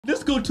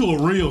go to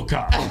a real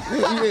cop. I'm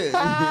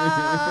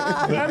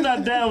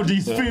not down with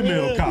these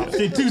female cops.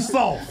 They're too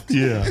soft.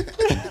 Yeah.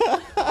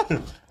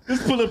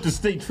 Let's pull up the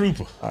state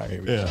trooper. All right,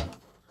 here we go.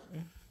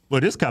 Well,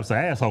 this cop's an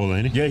asshole,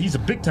 ain't he? Yeah, he's a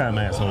big time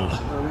asshole.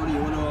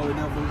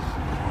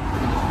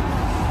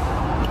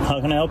 How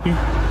can I help you?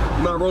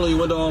 You mind rolling your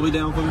window all the way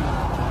down for me?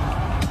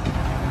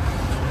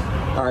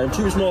 All right, I'm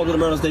Trooper Small with the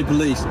Maryland State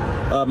Police.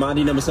 My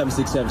ID number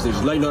 7676.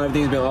 Just let you know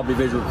everything's been off the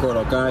visual record,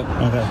 okay?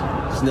 Okay.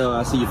 Just know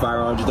I see your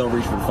firearm. Just don't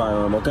reach for the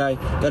firearm, okay?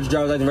 Got your driver's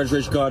license and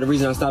registration card. The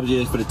reason I stopped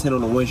you is for the tint on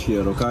the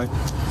windshield, okay?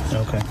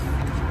 Okay.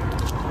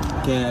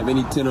 Can't have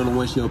any tint on the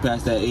windshield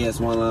past that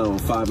AS1 line on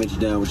 5 inches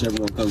down, whichever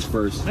one comes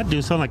first. That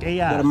dude sound like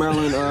AI. Got a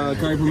Maryland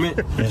carry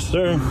permit? Yes,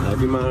 sir. If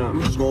you mind,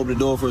 I'm just gonna open the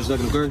door for a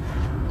second, okay?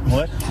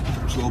 What?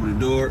 Just open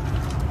the door.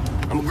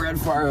 I'm gonna grab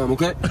the firearm,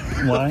 okay?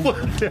 Why?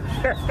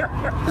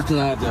 Because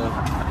I have to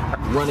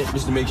run it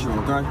just to make sure,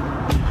 okay?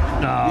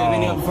 No. You have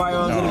any other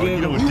firearms in the game?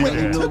 You don't You do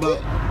wouldn't that. know about?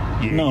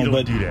 Yeah, No, you don't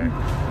but do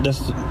that.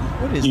 That's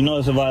you know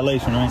it's a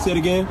violation, right? Say it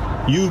again.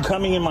 You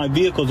coming in my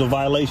vehicle is a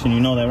violation. You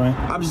know that, right?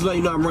 I'm just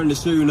letting you know I'm running the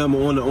serial number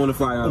on the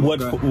firearm.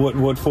 What okay?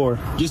 what for?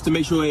 Just to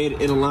make sure it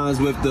aligns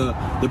with the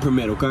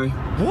permit, okay?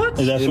 What?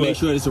 Is that To what? make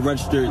sure it's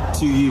registered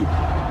to you.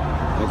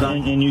 Okay?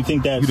 And you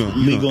think that's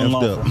legal and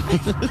lawful?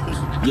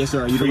 Yes,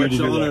 sir. You the For you to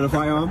registered do owner that. of the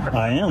firearm?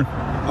 I am.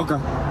 Okay.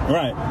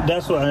 Right.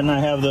 That's what. And I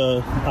have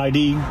the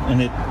ID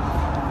and it.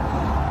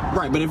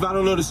 Right, but if I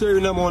don't know the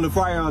serial number on the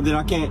firearm, then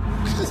I can't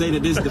say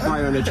that this is the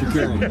firearm that you're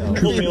carrying.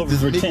 Pull me over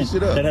for tint.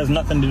 That has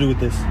nothing to do with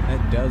this.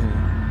 That doesn't.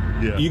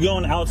 Yeah. You're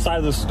going outside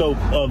of the scope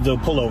of the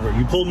pullover.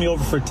 You pulled me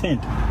over for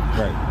tint.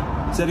 Right.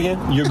 Say it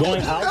again? You're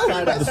going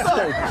outside of the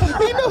scope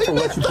for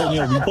what you pulled me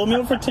over. You pulled me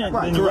over for tint,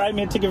 Right, then you correct. write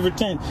me a ticket for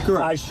tint.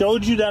 Correct. I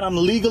showed you that I'm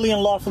legally and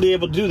lawfully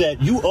able to do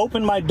that. You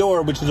opened my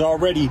door, which is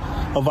already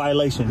a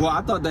violation. Well,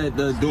 I thought that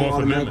the door Fourth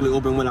automatically Amendment.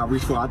 opened when I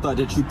reached for it. I thought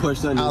that you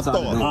pushed something inside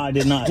the door. I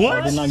did not.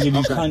 What? I did not give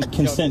you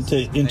consent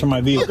to enter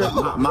my vehicle.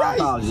 My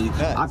apologies.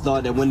 I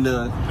thought that when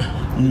the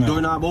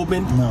doorknob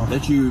opened,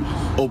 that you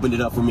opened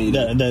it up for me.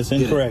 That's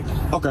Get it. incorrect.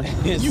 Okay.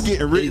 You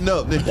getting written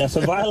up. That's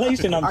a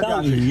violation. I'm I got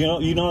telling you.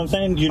 You know what I'm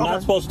saying? You're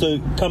not supposed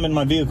to come in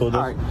my vehicle.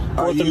 All right.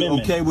 Are Fourth you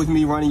Amendment. okay with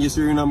me running your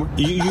serial number?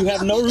 You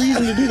have no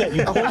reason to do that.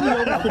 You pulled me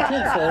over for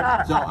tint,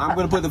 sir. So I'm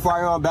going to put the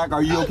firearm back.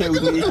 Are you okay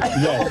with me?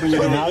 Yes. Open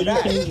your Now door. you can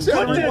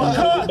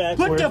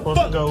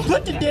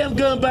Put the damn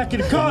gun back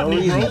in the car,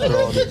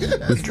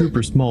 Negro. With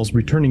Trooper Smalls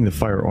returning the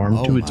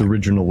firearm to its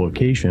original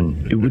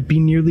location, it would be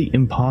nearly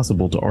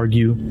impossible to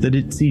argue that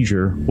its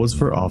seizure was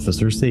for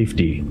officer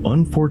safety.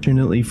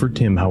 Unfortunately for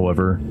Tim,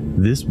 however,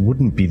 this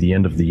wouldn't be the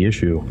end of the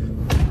issue.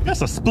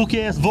 That's a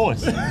spooky ass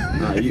voice. All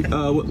right,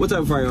 what type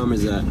of firearm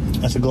is that?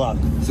 That's a Glock.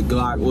 It's a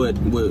Glock. What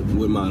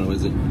model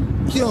is it?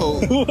 Yo.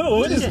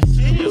 What is it?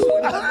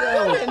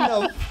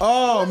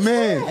 Oh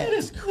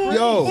man.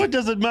 Yo. What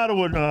does it matter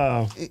what?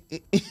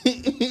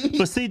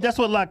 But see, that's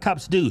what a lot of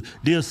cops do.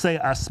 They'll say,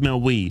 "I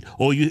smell weed,"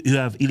 or "You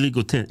have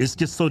illegal tint." It's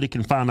just so they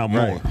can find out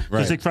more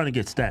because they're trying to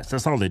get stats.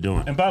 That's all they're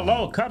doing. And by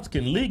law, cops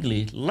can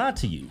legally lie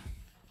to you.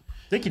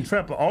 They can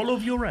trample all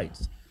over your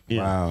rights.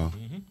 Yeah. Wow.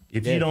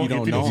 If you don't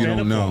know, If you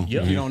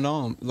don't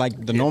know him,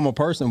 like the normal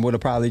person would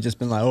have probably just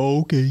been like,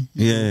 "Oh, okay,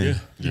 Yeah.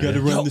 you got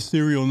to run the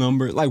serial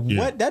number." Like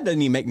what? That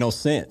doesn't even make no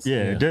sense.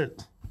 Yeah,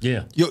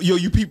 yeah. Yo,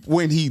 you people.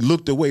 When he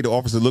looked away, the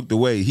officer looked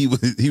away. He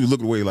was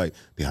looking away like,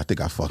 yeah, I think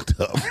I fucked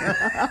up.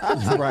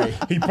 Right.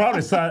 He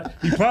probably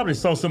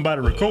saw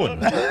somebody recording.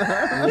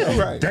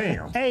 Right.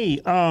 Damn.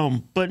 Hey,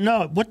 but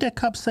no, what that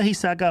cop say? He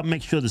said, "I gotta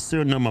make sure the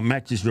serial number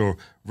matches your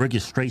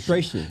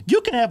registration."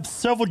 You can have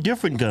several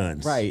different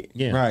guns. Right.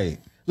 Yeah. Right.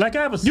 Like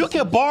you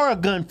can borrow a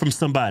gun from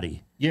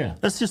somebody. Yeah.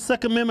 That's your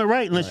Second Amendment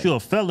right, unless you're a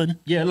felon.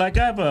 Yeah. Like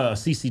I have a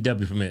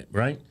CCW permit,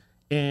 right?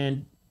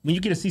 And when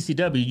you get a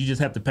CCW, you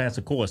just have to pass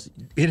a course.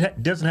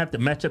 It doesn't have to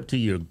match up to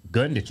your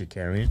gun that you're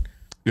carrying.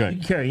 Right. You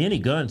can carry any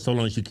gun so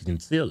long as you can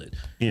conceal it.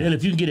 Yeah. And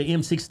if you can get an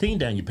M16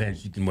 down your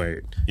pants, you can wear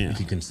it. Yeah. You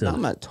can conceal it.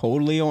 I'm not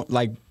totally on.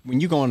 Like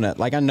when you go on that,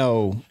 like I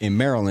know in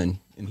Maryland,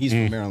 and he's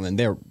from Maryland,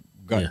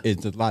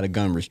 it's a lot of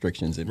gun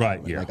restrictions in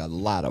Maryland, like a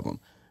lot of them.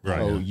 Right.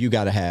 So you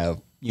got to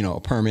have a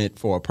permit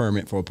for a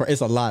permit for a permit.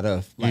 It's a lot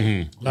of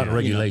a lot of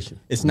regulation.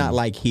 It's not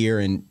like here,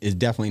 and it's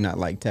definitely not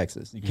like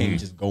Texas. You can't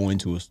just go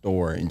into a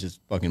store and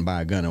just fucking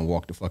buy a gun and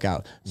walk the fuck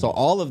out. So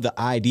all of the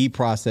ID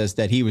process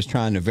that he was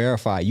trying to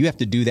verify, you have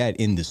to do that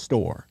in the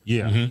store.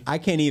 Yeah. I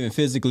can't even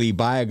physically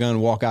buy a gun,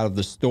 walk out of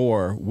the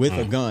store with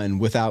a gun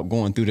without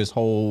going through this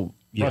whole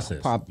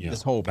process.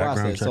 This whole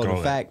process. So the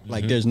fact,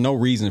 like, there's no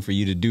reason for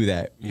you to do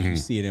that if you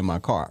see it in my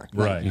car.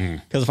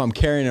 Right. Because if I'm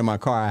carrying it in my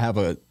car, I have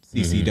a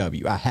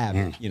CCW. I have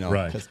it,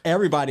 because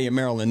everybody in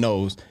Maryland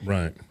knows.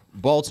 Right.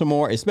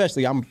 Baltimore,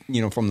 especially I'm,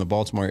 from the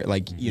Baltimore,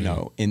 like,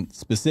 in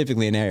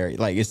specifically in that area,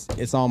 like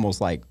it's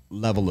almost like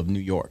level of New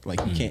York.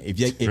 Like you can't, if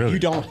you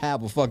don't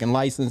have a fucking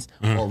license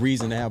or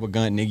reason to have a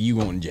gun, nigga, you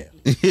going to jail.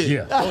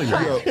 Yeah. Oh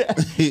yeah.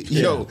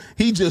 Yo,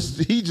 he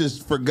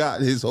just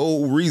forgot his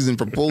whole reason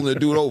for pulling the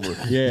dude over.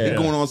 Yeah. He's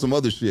going on some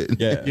other shit.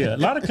 Yeah. Yeah. A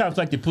lot of cops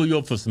like to pull you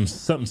up for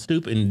something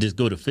stupid and just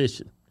go to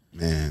fishing.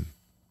 Man.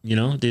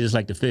 They just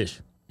like to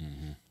fish.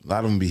 A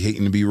lot of them be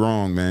hating to be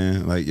wrong,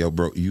 man. Like, yo,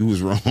 bro, you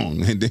was wrong.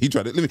 And then he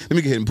tried to, let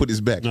me go ahead and put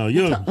this back. No,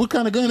 what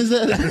kind of gun is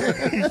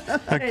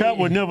that? A cop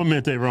would never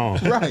admit they wrong.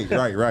 Right.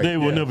 They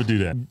will never do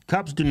that.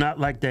 Cops do not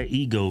like that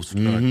ego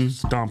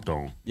stomped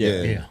on.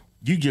 Yeah.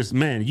 You just,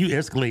 man, you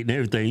escalating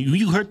everything.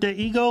 You hurt that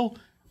ego?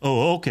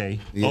 Oh, okay.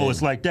 Yeah. Oh,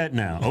 it's like that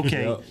now.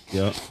 Okay.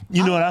 Yep.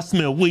 You know what? I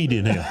smell weed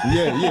in here.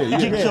 Yeah.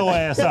 Get your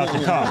ass out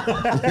the car.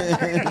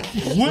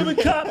 Women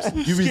cops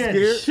you be scared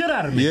the shit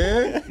out of me.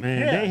 Yeah.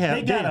 Man,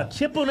 they got a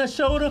chip on their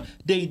shoulder.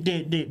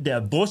 Their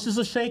voices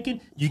are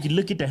shaking. You can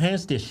look at their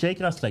hands, they're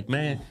shaking. I was like,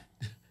 man,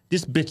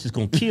 this bitch is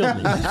gonna kill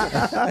me.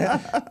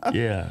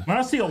 Yeah. When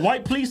I see a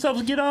white police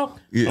officer get off,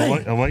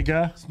 a white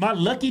guy, it's my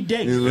lucky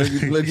day.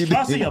 If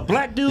I see a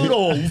black dude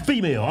or a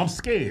female, I'm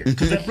scared.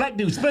 Because that black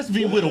dude,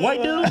 especially with a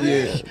white dude,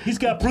 he's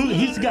got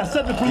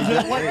something to prove to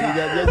that white guy.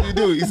 Yes, you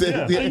do. He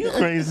said, you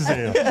crazy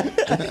as hell.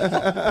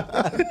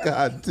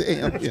 God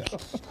damn.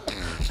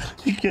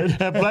 He can't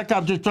have black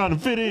cops just trying to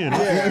fit in. He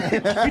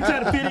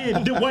trying to fit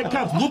in. The white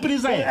cops whooping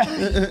his ass.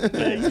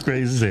 Man, you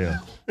crazy as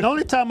hell. The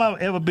only time I've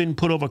ever been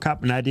put over a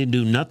cop and I didn't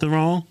do nothing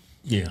wrong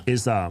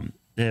is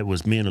it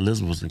was me and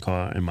Elizabeth was in the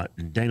car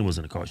and Dana was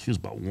in the car. She was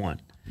about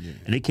 1.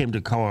 And they came to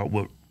the car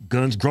with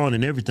guns drawn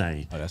and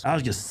everything. I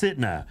was just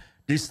sitting there.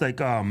 They's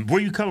like, where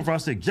you coming from? I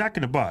said, Jack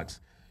in the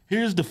Box.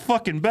 Here's the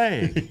fucking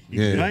bag.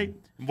 Right?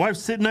 Wife's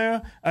sitting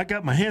there. I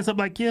got my hands up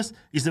like this.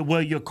 He said,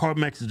 well, your car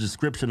matches the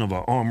description of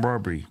an armed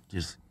robbery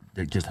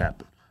that just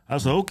happened. I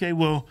said, okay,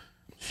 well,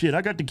 shit,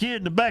 I got the kid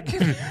in the back.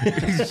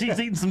 She's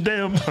eating some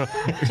damn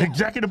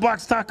Jack in the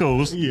Box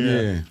tacos.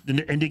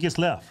 And it gets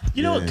left.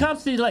 You know what?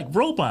 Cops are like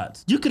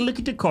robots. You can look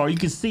at the car. You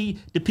can see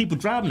the people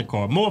driving the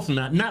car. More often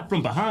not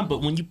from behind,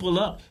 but when you pull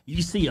up,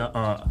 you see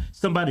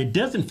somebody that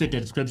doesn't fit that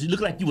description. You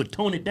look like you would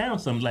tone it down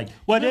something. Like,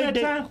 well,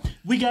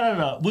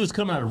 we was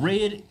coming out of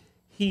Red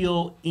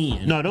Hill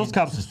Inn. No, those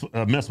cops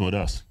was messing with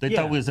us. They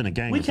thought we was in a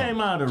gang. We came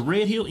out of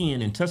Red Hill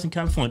Inn in Tustin,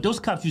 California. Those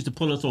cops used to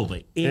pull us over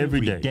every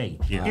day.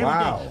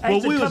 Wow.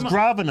 Well, we was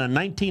driving a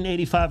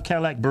 1985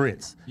 Cadillac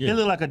Baritz. It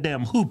looked like a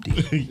damn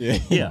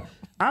hoopty.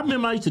 I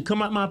remember I used to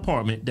come out my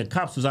apartment. The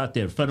cops was out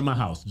there in front of my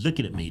house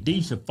looking at me. They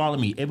used to follow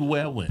me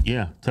everywhere I went.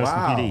 Yeah,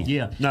 Tustin PD.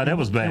 Yeah. No, that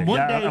was bad.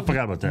 I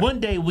forgot about that.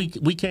 One day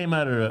we came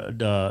out of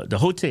the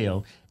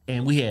hotel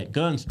and we had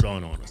guns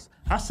drawn on us.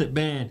 I said,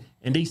 man,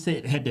 and they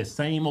had that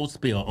same old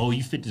spiel. Oh,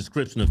 you fit the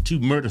description of 2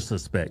 murder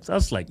suspects. I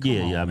was like, I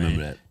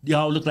remember that.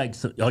 Y'all look like,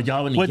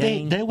 y'all in the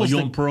gang? They was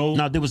on parole?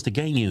 No, there was the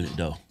gang unit,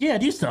 though. Yeah,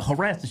 they used to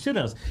harass the shit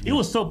out of us. It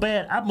was so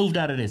bad, I moved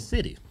out of that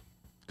city.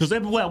 Because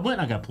everywhere I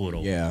went, I got pulled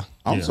over. Yeah.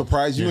 I'm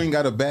surprised you ain't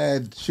got a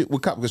bad shit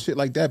with cops. Because shit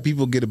like that,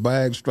 people get a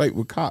bag straight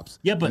with cops.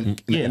 Yeah, but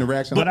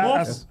interaction. But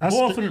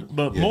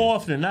more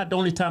often than not, the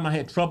only time I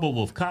had trouble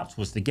with cops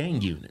was the gang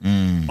unit.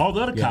 All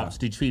the other cops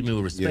did treat me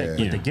with respect.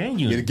 But the gang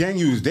unit. The gang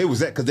units, they was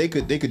that because they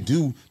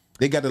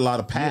got a lot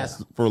of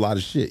pass for a lot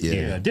of shit.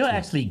 They're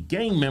actually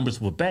gang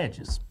members with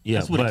badges.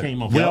 That's what it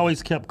came over. We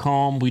always kept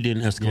calm. We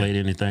didn't escalate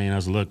anything. I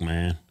was like, look,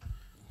 man,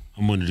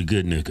 I'm one of the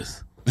good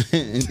niggas.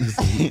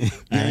 I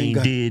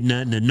ain't did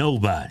nothing to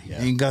nobody.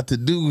 Ain't got to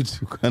do what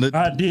you gotta do.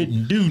 I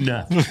didn't do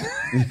nothing.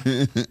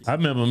 I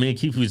remember me and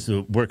Keith used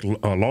to work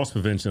loss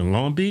prevention in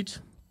Long Beach.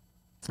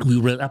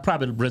 We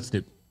probably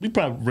arrested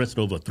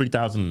over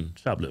 3,000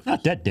 shoplifters.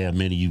 Not that damn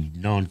many, you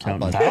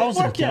non-counting.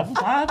 1,000, Kevin.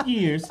 5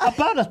 years.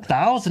 About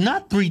 1,000,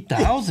 not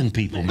 3,000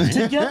 people, man.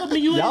 Together,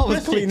 y'all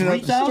was cleaning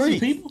 3,000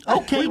 people.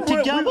 Okay,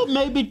 together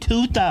maybe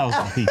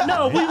 2,000 people.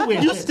 No,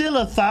 you still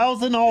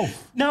 1,000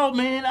 off. No,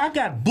 man, I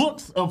got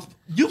books of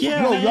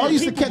y'all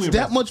used to catch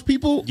that much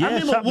people. I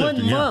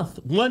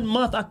remember 1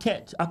 month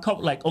I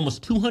caught like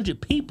almost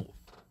 200 people.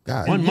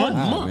 God, 1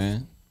 month,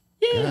 man.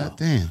 Yeah. God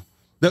damn.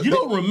 You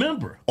don't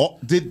remember?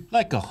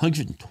 Like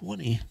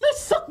 120. Man,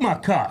 suck my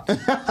cock.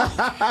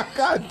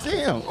 God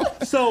damn.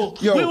 So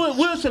we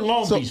was in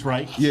Long Beach,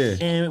 right? Yeah.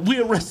 And we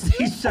arrested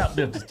these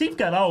shoplifters. Steve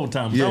got all the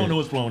time. So I don't know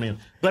what's blown in.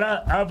 But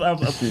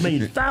I've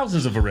made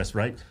thousands of arrests,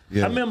 right?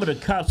 Yeah. I remember the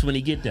cops when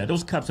they get there.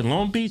 Those cops in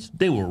Long Beach,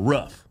 they were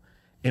rough.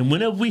 And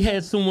whenever we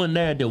had someone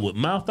there that would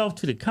mouth off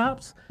to the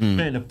cops,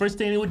 man, the first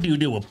thing they would do,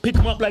 they would pick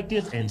him up like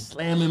this and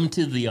slam him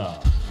to the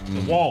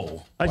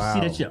wall. I see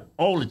that shit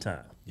all the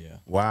time. Yeah.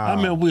 Wow. I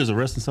remember we was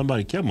arresting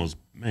somebody. Kevin was,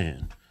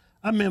 man.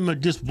 I remember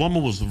this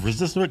woman was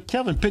resisting her.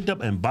 Kevin picked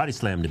up and body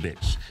slammed the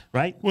bitch,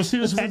 right? Well, she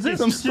was resisting.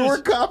 Some store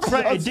cops.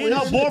 Right. And then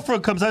her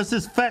boyfriend comes out. It's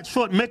this fat,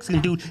 short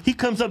Mexican dude. He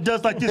comes up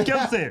just like this.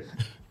 Kevin said,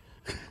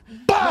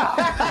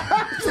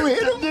 bah!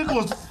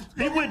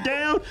 He went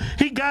down.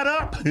 He got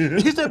up.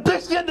 He said,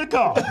 bitch, get in the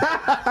car.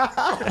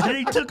 And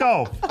he took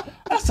off.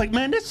 I was like,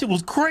 man, that shit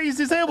was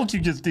crazy as hell what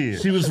you just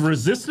did. She was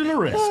resisting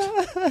arrest.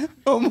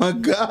 Oh, my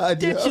God.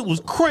 That shit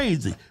was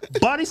crazy.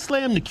 Body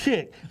slammed the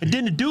chick, and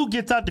then the dude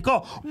gets out the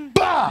car.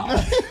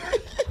 Bah!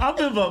 I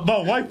remember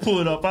my wife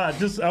pulled up. I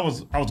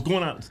was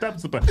going out and stopping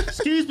somebody.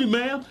 Excuse me,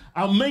 ma'am.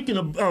 I'm making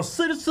a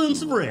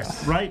citizen's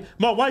arrest, right?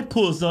 My wife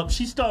pulls up.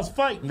 She starts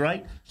fighting,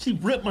 right? She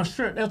ripped my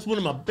shirt. That's one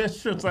of my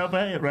best shirts I ever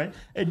had, right?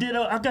 And then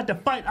I got to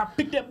fight. I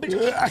picked that bitch,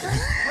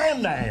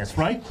 slammed the ass,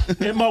 right?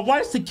 And my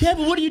wife said,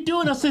 Kevin, what are you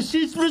doing? I said,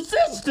 she's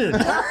resisting.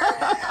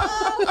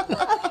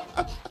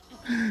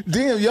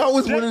 Damn, y'all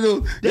was one of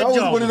those. Y'all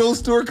was one of those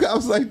store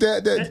cops like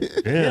that.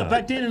 Yeah,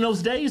 back then in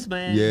those days,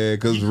 man. Yeah,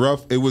 because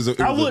rough. It was.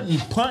 I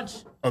wouldn't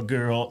punch a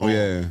girl. Or,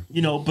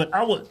 you know, but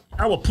I would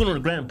put her on the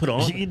ground and put her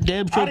on. You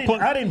damn sure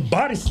I didn't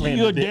body slam.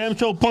 You a damn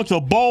sure punch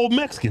a bald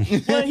Mexican.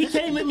 Well, he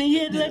came at me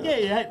here like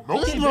that.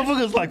 This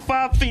motherfucker's like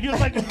 5 feet. He was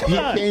like, come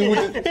on.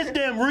 His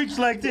damn reach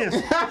like this.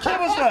 He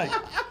was like,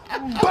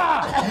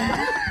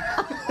 bah.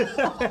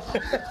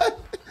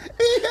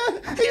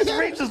 His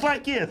reach is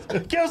like this.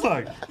 Kev's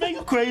like, man,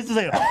 you crazy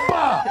as hell.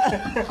 Bah.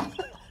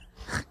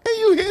 And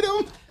you hit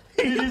him.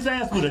 He hit his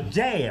ass with a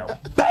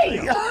jab.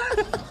 Bam.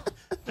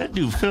 That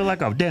dude feel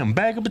like a damn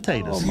bag of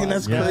potatoes. See,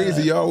 that's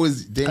crazy. Y'all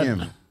was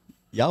damn.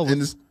 Y'all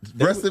was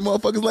wrestling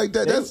motherfuckers like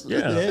that. That's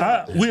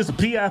we was a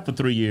PI for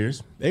 3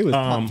 years. They was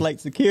top flight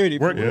security.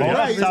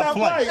 Right, top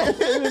flight.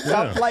 It was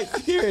top flight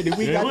security.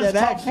 We got that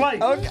top action.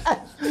 Flight. Okay.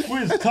 We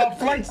was top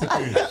flight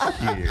security.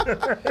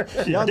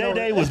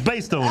 Day was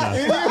based on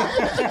us.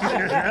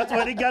 That's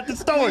where they got the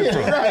story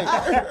from.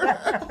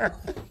 Right.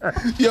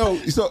 Yo,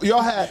 so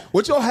y'all had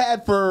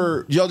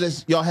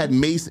y'all had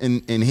mace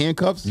and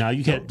handcuffs? No,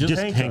 you can't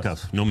just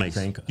handcuffs. No mace.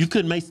 You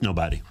couldn't mace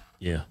nobody.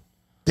 Yeah.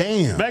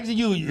 Damn. Back to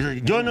you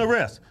during the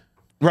arrest.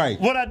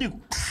 Right. What I do?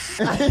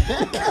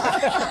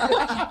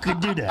 Could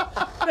do that.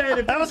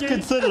 Man, that was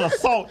considered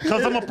assault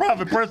because I'm a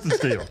private person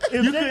still.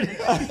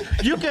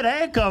 You could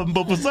handcuff him,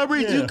 but for some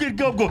reason you could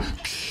go.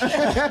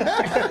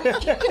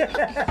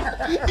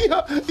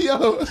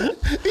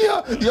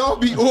 Y'all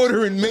be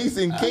ordering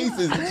Mason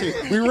cases and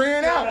shit. We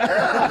ran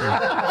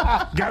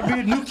out. Got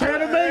me a new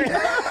can of mace.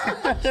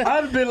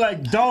 I'd have been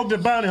like Dog the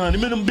Bounty Hunter.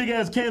 Remember them big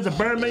ass cans of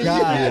burn mace?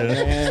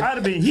 I'd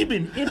have been. He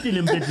been emptying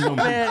them bitches on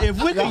me. Man,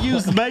 if we could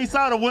use mace,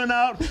 I'd have went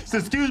out.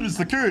 Said, excuse me,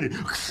 security. Yo,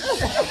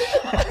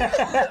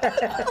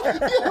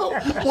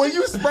 when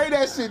you spray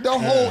that shit, the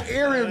whole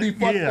area be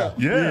fucked up.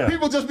 Yeah.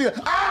 People just be like,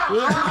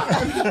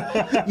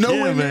 no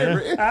one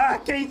near. I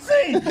can't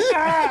see.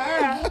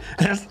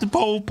 That's the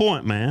whole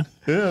point, man.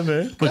 Yeah,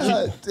 man. But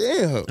God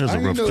damn. That was a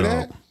rough job.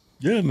 That.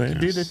 Yeah, man.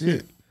 Did that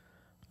shit.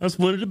 That's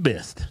one of the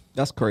best.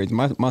 That's crazy.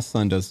 My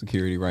son does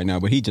security right now,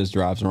 but he just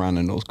drives around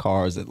in those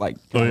cars that like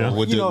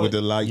with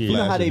the light. You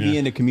know how they be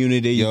in the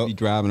community, you be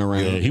driving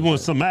around. Yeah, he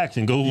wants some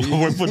action. Go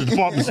work for the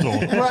department store.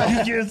 Right.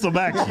 You getting some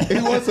action.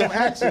 He wants some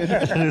action.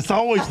 And it's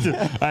always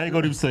I ain't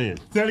gonna even say it.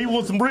 Tell he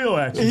wants some real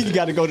action. He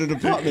got to go to the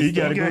department store. He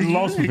got to go to the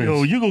law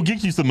school. You gonna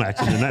get you some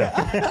action in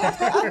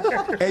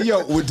that. Hey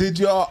yo, did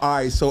y'all? All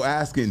right, so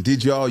asking,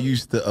 did y'all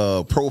used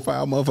to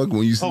profile motherfucker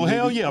when you see? Oh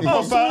hell yeah!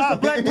 Oh, so a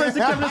black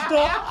person come to the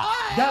store,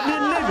 got me a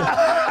nigga.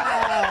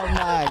 Oh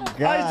my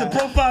God. I used to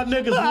profile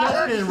niggas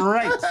left and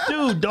right.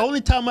 Dude, the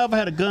only time I ever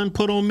had a gun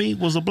put on me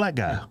was a black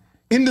guy.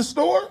 In the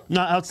store? No,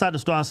 outside the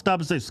store. I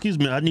stopped and said, excuse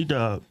me, I need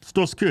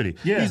store security.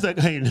 Yeah. He's like,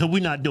 hey, no,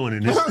 we're not doing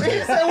this today.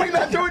 He said we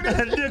not doing this.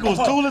 That nigga was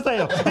cool as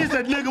hell. He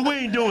said, nigga, we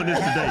ain't doing this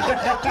today.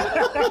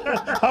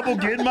 I'm going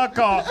to get in my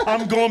car.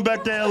 I'm going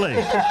back to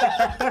L.A.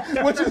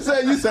 What you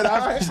say? You said, all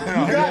right. You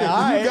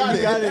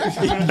got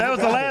it. That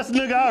was the last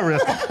nigga I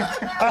arrested.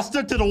 I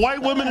stuck to the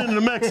white women and the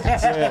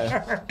Mexicans.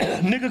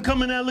 Nigga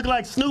come in there look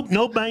like Snoop.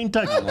 Nope, I ain't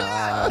touching.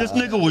 This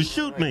nigga would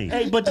shoot me.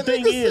 Hey, but the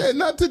thing Nigga is, said,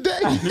 not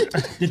today.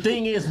 the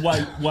thing is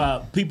why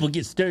people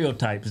get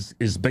stereotypes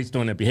is based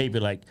on their behavior.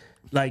 Like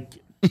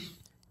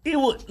it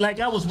was like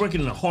I was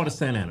working in the heart of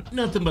Santa Ana.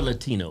 Nothing but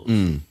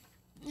Latinos.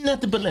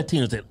 Nothing but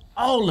Latinos.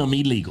 All of them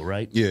illegal,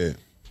 right? Yeah.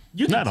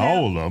 You Not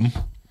all of them.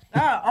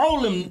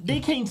 All of them,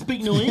 they can't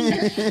speak no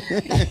English.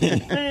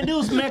 Man,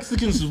 those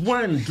Mexicans was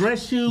wearing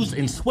dress shoes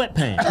and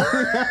sweatpants.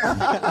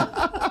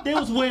 They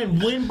was wearing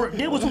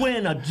They was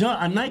wearing a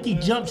Nike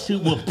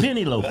jumpsuit with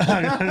penny loafers.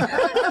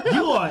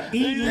 You are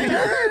eating.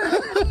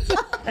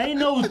 Ain't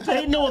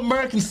no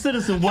American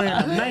citizen wearing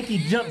a Nike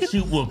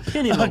jumpsuit with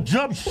penny loafers. A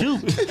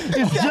jumpsuit.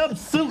 It's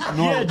jumpsuit.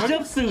 Yeah,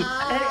 jumpsuit.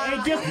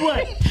 And guess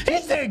what? He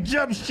said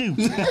jumpsuit.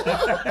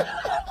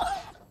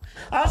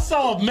 I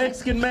saw a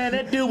Mexican man.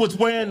 That dude was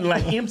wearing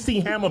like MC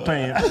Hammer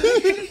pants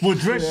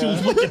with dress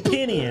shoes with the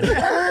penny in it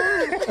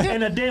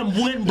and a damn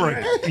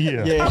windbreaker.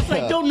 Yeah. I was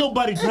like, don't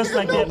nobody dress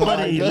like that but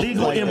an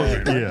illegal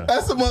immigrant. Yeah.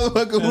 That's a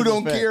motherfucker who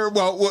don't care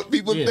about what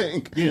people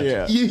think.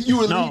 Yeah.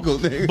 You illegal,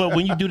 nigga. But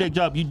when you do that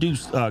job, you do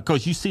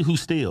because you see who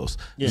steals.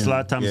 It's a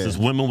lot of times it's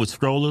women with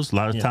strollers. A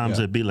lot of times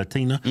it'd be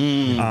Latina,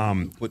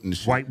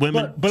 white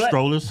women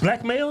strollers.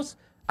 Black males,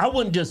 I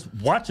wouldn't just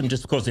watch them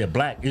just because they're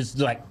black. It's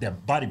like their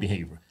body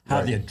behavior.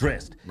 how they're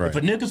dressed. If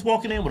a nigga's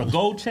walking in with a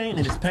gold chain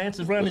and his pants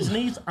is around his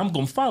knees, I'm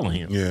gonna follow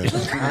him. Yeah.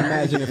 I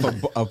imagine if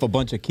a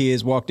bunch of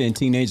kids walked in,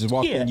 teenagers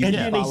walked in, you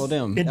just follow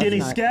them. And then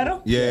they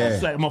scatter. Yeah.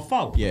 It's like I'm gonna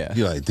follow. Yeah.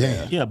 You're like,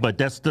 damn. Yeah, but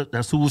that's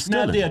who was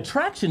stealing. Now the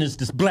attraction is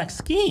this black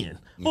skin.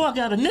 Oh, I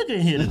got a nigga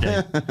in here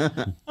today.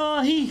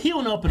 He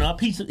on up and up.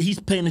 He's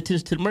paying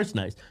attention to the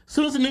merchandise. As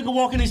soon as a nigga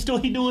walk in the store,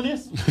 he doing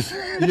this.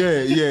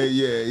 Yeah.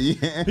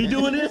 He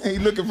doing this. He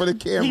looking for the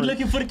camera. He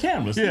looking for the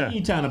cameras. Yeah. He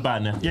ain't trying to buy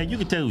now. Yeah, you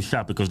can tell who's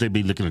shopping because they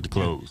be looking at the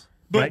clothes.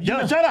 But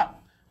right? Shut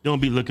up.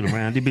 Don't be looking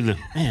around. They be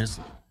looking. Man,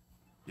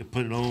 you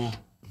put it on.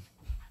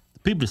 The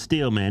people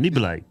steal, man. They be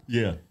like,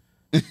 yeah.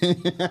 Be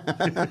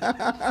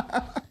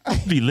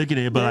looking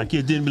at it, but like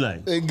it didn't be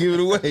like. They give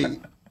it away.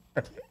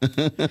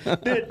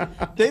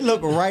 They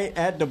look right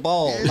at the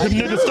ball. Like,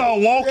 niggas start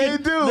walking. They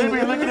do. They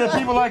be looking at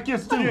people like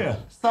this too. Yeah.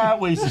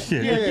 Sideways and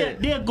shit. Yeah.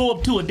 They'll go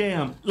up to a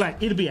damn,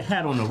 like, it'll be a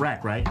hat on the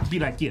rack, right? Be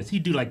like this. He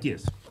do like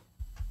this.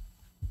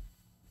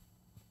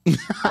 Then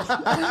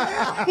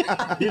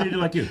he do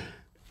like this.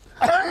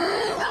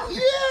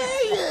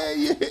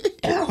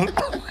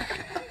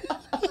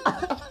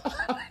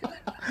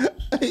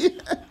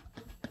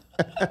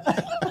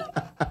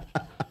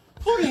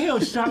 Who the hell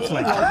shops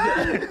like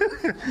that?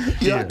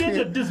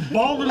 Nigga just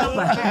balling up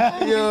a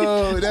hat.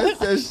 Yo, that's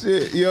that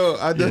shit. Yo,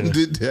 I done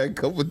did that a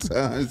couple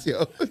times.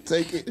 Yo,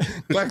 take it,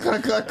 clack,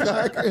 clack, clack,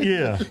 clack.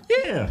 Yeah.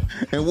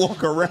 And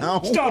walk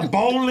around. Start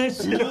balling that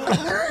shit.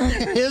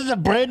 Here's a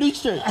brand new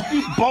shirt.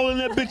 You balling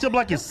that bitch up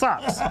like it's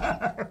socks.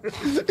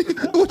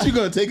 What you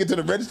gonna take it to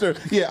the register?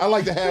 Yeah, I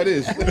like to have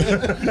this.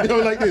 Yo,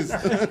 like this.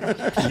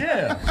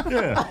 Yeah.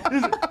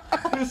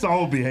 It's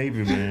all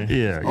behavior, man.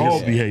 Yeah, all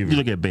behavior. You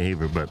look at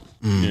behavior, but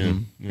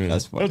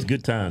That's funny. Those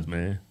good times,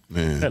 man.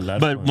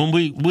 But when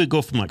we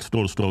go from like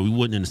store to store, we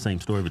wasn't in the same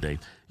store every day.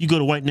 You go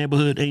to white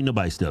neighborhood, ain't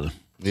nobody stealing.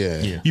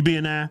 Yeah. You be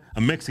in there,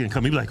 a Mexican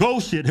come, he be like,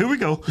 oh shit, here we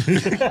go. We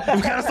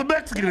got some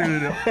Mexican in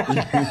there.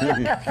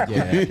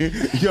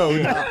 Yo,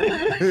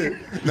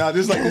 now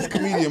there's like this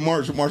comedian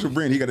Marshall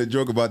Brand. He got a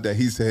joke about that.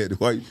 He said,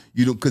 "Why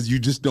you don't? Because you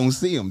just don't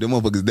see them. Them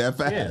motherfuckers that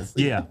fast."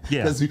 Yeah.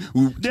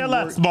 They're a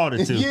lot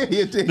smarter too.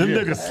 Them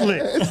niggas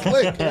slick.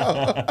 Slick.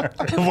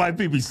 White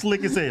people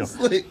slick as hell.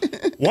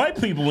 White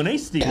people when they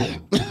steal,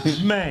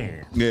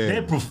 man,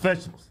 they're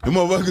professionals. The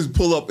motherfuckers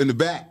pull up in the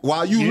back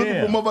while you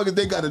looking for motherfuckers.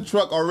 They got a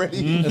truck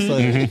already.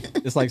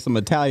 It's like some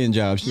Italian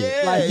job shit.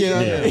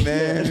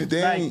 Man.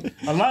 Like,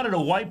 a lot of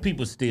the white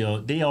people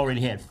steal, they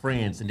already had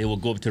friends and they would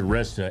go up to the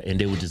restaurant and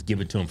they would just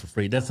give it to them for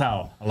free. That's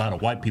how a lot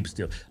of white people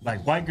steal.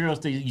 Like white girls,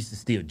 they used to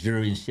steal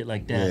jewelry and shit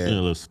like that. Yeah, a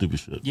little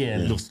stupid shit. Yeah,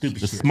 little stupid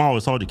shit. The small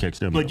is hard to catch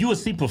them. But you would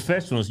see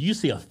professionals, you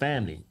see a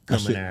family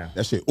coming out.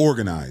 That shit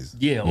organized.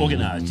 Yeah,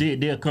 organized.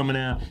 They're coming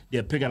out,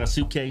 they'll pick out a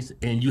suitcase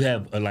and you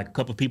have like a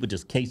couple of people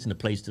just casing the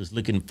place just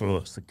looking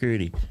for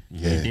security.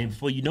 Yeah. And then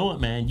before you know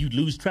it, man, you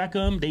lose track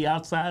of them. They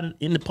outside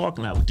in the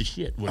parking lot with the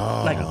shit. With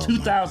like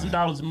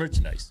 $2,000 in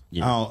merchandise.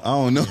 Yeah. I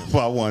don't know if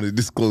I want to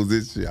disclose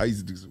this shit. I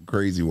used to do some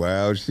crazy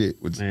wild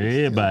shit. With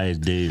everybody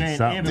did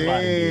something.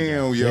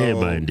 Damn, yo.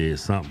 Everybody did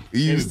something.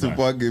 We used to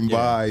fucking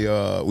buy,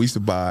 we used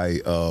to buy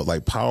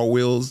like Power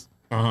Wheels.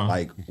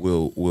 Like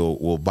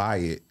we'll buy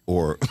it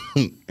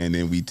and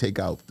then we take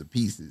out the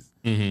pieces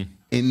in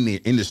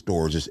the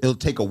store. Just it'll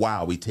take a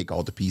while. We take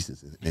all the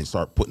pieces and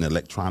start putting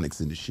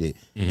electronics in the shit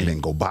and then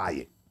go buy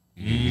it.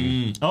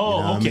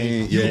 Oh,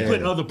 okay. You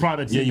put other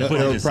products in. You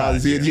put other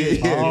products in.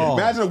 Yeah.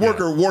 Imagine a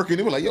worker working.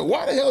 They were like, "Yo,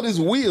 why the hell this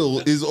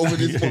wheel is over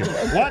this?"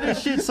 Why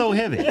this shit so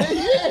heavy?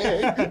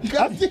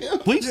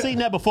 Goddamn. We've seen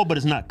that before, but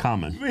it's not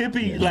common. It'd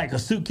be like a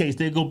suitcase.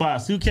 They go buy a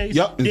suitcase.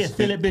 Yep. They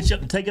fill that bitch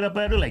up and take it up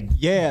at her. Like,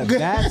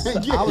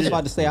 that's. I was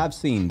about to say I've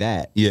seen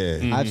that.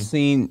 Yeah. I've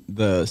seen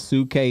the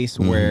suitcase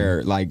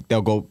where like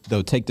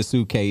they'll take the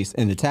suitcase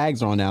and the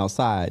tags are on the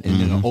outside, and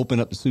then they'll open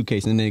up the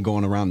suitcase and then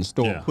going around the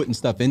store putting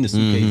stuff in the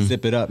suitcase,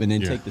 zip it up, and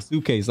then take the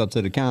suitcase up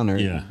to the counter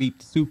and beat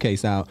the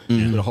suitcase out,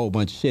 put a whole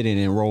bunch of shit in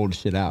it and roll the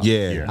shit out.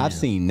 I've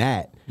seen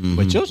that.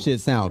 But your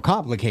shit sound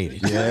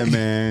complicated. Yeah,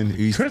 man.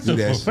 Chris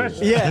is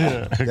professional.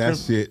 Yeah. That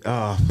shit,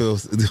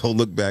 they'll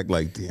look back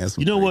like, damn.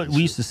 You know what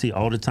we used to see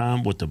all the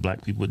time, what the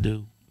black people would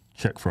do?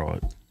 Check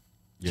fraud.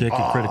 Check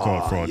and credit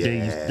card fraud.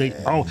 They as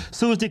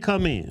soon as they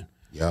come in,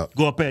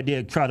 go up there,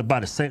 they'll try to buy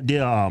the same,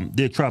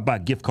 they'll try to buy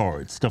gift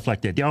cards, stuff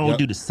like that. They all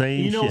do the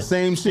same shit.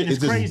 Same shit.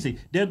 It's crazy.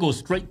 They'll go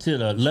straight to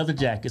the leather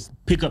jackets,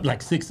 pick up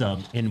like 6 of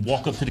them, and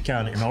walk up to the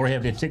counter and already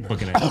have their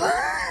checkbook in it.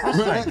 It's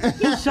like,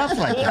 he shops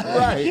like that.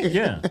 Right.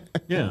 Yeah.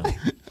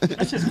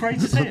 That's just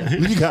crazy as hell.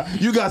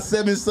 You got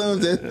 7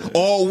 sons that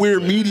all wear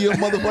media,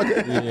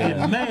 motherfucker.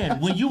 And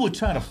man, when you would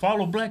try to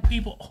follow black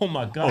people, oh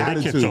my God.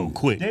 They catch on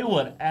quick. They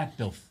would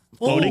act a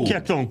fool. They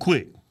catch on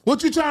quick.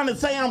 What you trying to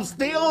say? I'm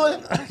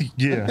stealing?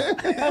 Yeah.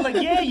 I was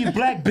like, yeah, you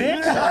black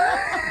bitch.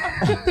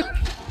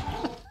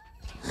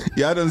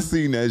 Yeah, I done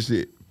seen that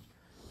shit.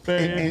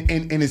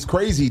 And it's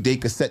crazy. They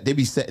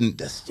be setting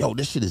this. Yo,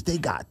 this shit is. They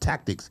got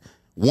tactics.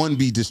 One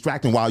be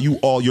distracting while you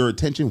all your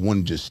attention.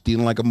 One just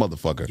stealing like a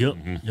motherfucker.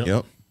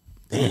 Yep.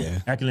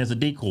 Damn. Acting as a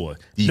decoy.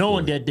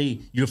 Knowing that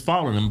you're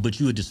following them, but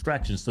you're a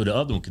distraction, so the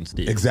other one can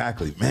steal.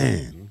 Exactly,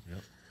 man.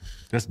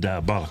 That's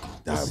diabolical.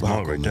 That's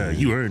smart right there.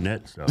 You earned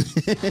that. So.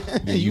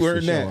 you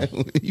earned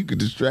that. You could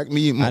distract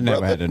me and my I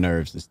never had the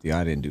nerves to steal.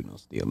 I didn't do no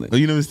stealing.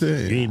 You know what I'm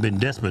saying? You ain't been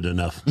desperate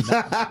enough.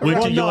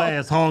 Wait till your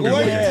ass hungry.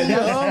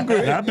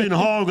 I've been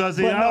hungry. I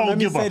said, I don't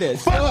give a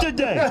fuck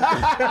today.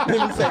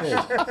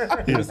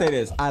 Let me say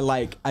this.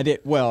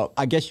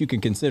 I guess you can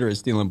consider it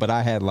stealing, but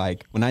I had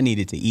when I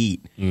needed to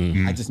eat,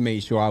 I just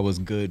made sure I was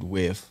good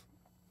with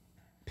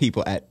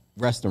people at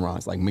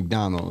restaurants like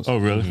McDonald's. Oh,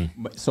 really?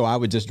 So I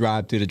would just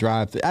drive to the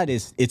drive-thru.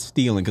 It's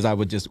stealing because I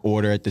would just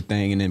order at the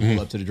thing and then pull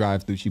up to the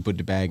drive-thru. She put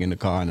the bag in the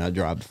car and I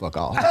drive the fuck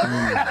off.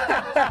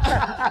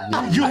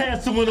 You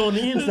had someone on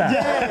the inside.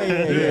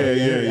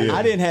 Yeah.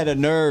 I didn't have the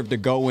nerve to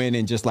go in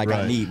and just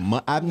I need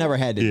money. I've never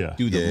had to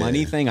do the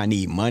money thing. I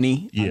need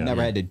money. I've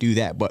never had to do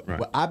that, but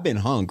I've been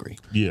hungry.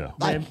 Yeah.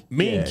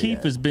 Me and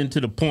Keith has been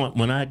to the point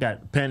when I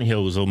got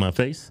pantyhose on my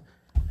face.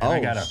 And I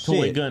got a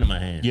toy gun in my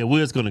hand. Yeah, we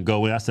was gonna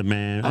go in. I said,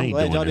 man, I ain't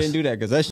glad doing y'all this. didn't do that because that